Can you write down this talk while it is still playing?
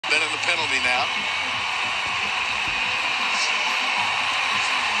been in the penalty now.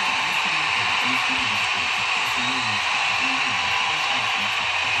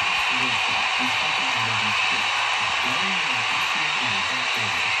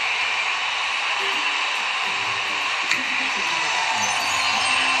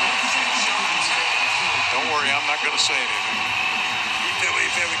 Don't worry, I'm not going to say anything. Be very,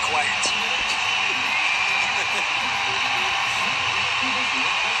 very quiet.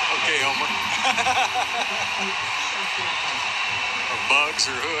 Okay, Homer. Or Bugs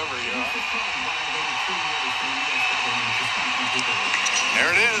or whoever you are. There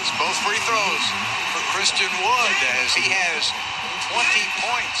it is, both free throws for Christian Wood as he has 20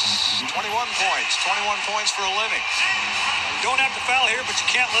 points, 21 points for Olynyk. You don't have to foul here, but you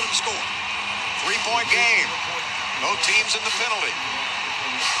can't let him score. 3-point game. Both teams in the penalty.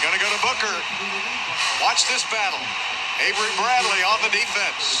 Gonna go to Booker. Watch this battle. Avery Bradley on the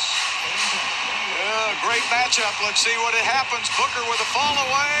defense. Great matchup. Let's see what it happens. Booker with a fall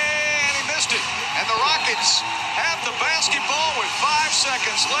away, and he missed it. And the Rockets have the basketball with 5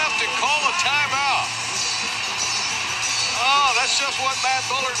 seconds left and call a timeout. Oh, that's just what Matt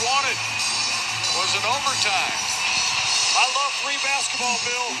Bullard wanted. Was an overtime. I love free basketball,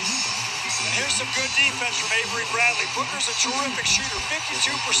 Bill. And here's some good defense from Avery Bradley. Booker's a terrific shooter,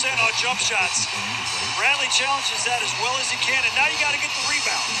 52% on jump shots. Bradley challenges that as well as he can, and now you got to get the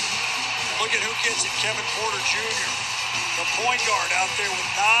rebound. Look at who gets it, Kevin Porter Jr., the point guard out there with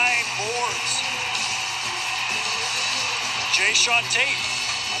 9 boards. Jae'Sean Tate,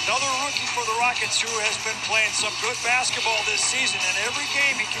 another rookie for the Rockets who has been playing some good basketball this season, and every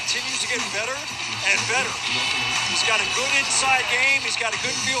game he continues to get better and better. He's got a good inside game, he's got a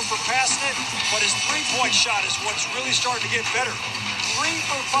good feel for passing it, but his three-point shot is what's really starting to get better. 3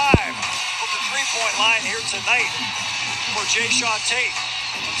 for 5 from the three-point line here tonight for Jae'Sean Tate.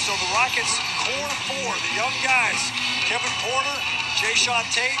 So the Rockets core 4, the young guys, Kevin Porter, Jae'Sean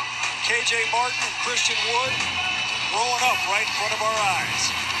Tate, KJ Martin, and Christian Wood, growing up right in front of our eyes.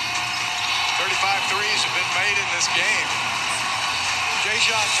 35 threes have been made in this game.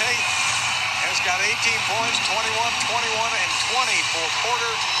 Jae'Sean Tate has got 18 points, 21, 21, and 20 for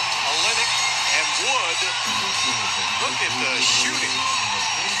Porter, Olynyk, and Wood. Look at the shooting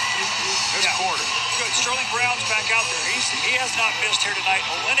this quarter. Good. Sterling Brown's back out there. He has not missed here tonight.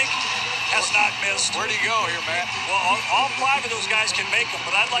 Olynyk has not missed. Where do you go here, Matt? Well, all 5 of those guys can make them,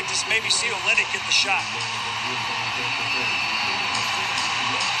 but I'd like to maybe see Olynyk get the shot.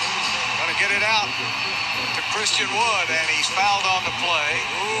 Gonna get it out to Christian Wood, and he's fouled on the play.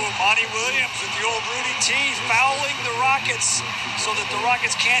 Ooh, Monty Williams with the old Rudy T fouling the Rockets so that the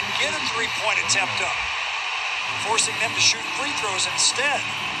Rockets can't get a three-point attempt up, forcing them to shoot free throws instead.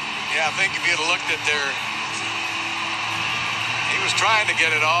 Yeah, I think if you'd have looked at he was trying to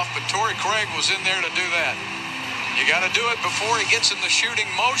get it off, but Torrey Craig was in there to do that. You got to do it before he gets in the shooting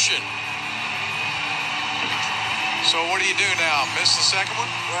motion. So what do you do now? Miss the second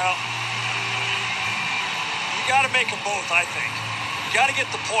one? Well, you got to make them both, I think. You got to get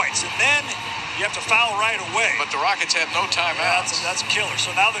the points, and then you have to foul right away. But the Rockets have no timeouts. Yeah, that's a killer.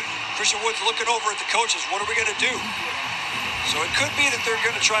 So now that Christian Wood's looking over at the coaches, what are we going to do? So it could be that they're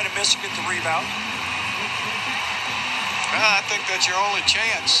going to try to miss and get the rebound. I think that's your only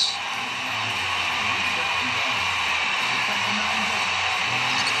chance.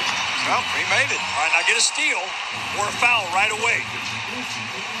 Well, he made it. All right, now get a steal or a foul right away.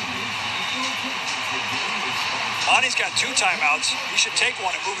 Monty's got 2 timeouts. He should take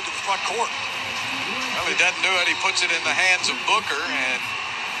one and move it to the front court. Well, he doesn't do it. He puts it in the hands of Booker, and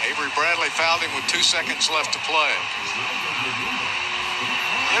Avery Bradley fouled him with 2 seconds left to play.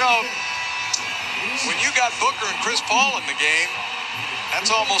 You know, when you got Booker and Chris Paul in the game,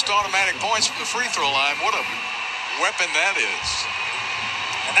 that's almost automatic points from the free throw line. What a weapon that is.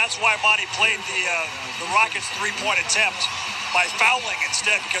 And that's why Monty played the Rockets' three-point attempt by fouling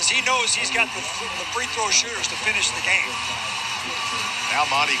instead, because he knows he's got the free throw shooters to finish the game. Now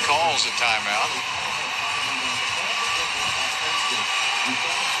Monty calls a timeout.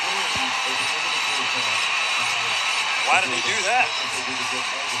 Why did he do that?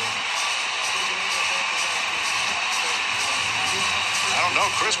 I don't know.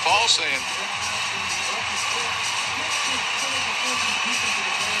 Chris Paul saying.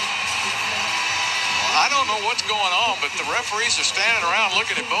 I don't know what's going on, but the referees are standing around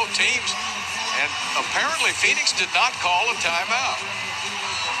looking at both teams, and apparently Phoenix did not call a timeout.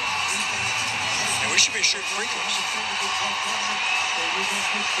 And we should be shooting free throws.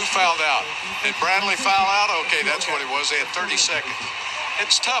 Who fouled out? Did Bradley foul out? Okay, that's what it was. They had 30 seconds.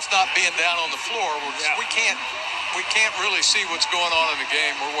 It's tough not being down on the floor. We can't we can't really see what's going on in the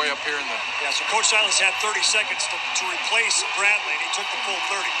game. We're way up here in the... Yeah, so Coach Silas had 30 seconds to replace Bradley, and he took the full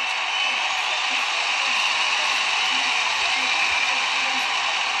 30.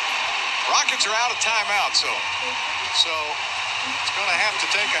 Rockets are out of timeout, so it's going to have to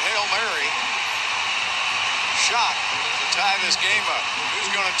take a Hail Mary shot to tie this game up.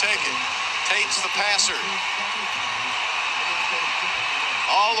 Who's going to take it? Tate's the passer.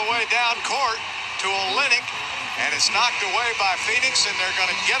 All the way down court to Olynyk, and it's knocked away by Phoenix, and they're going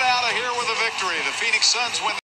to get out of here with a victory. The Phoenix Suns win.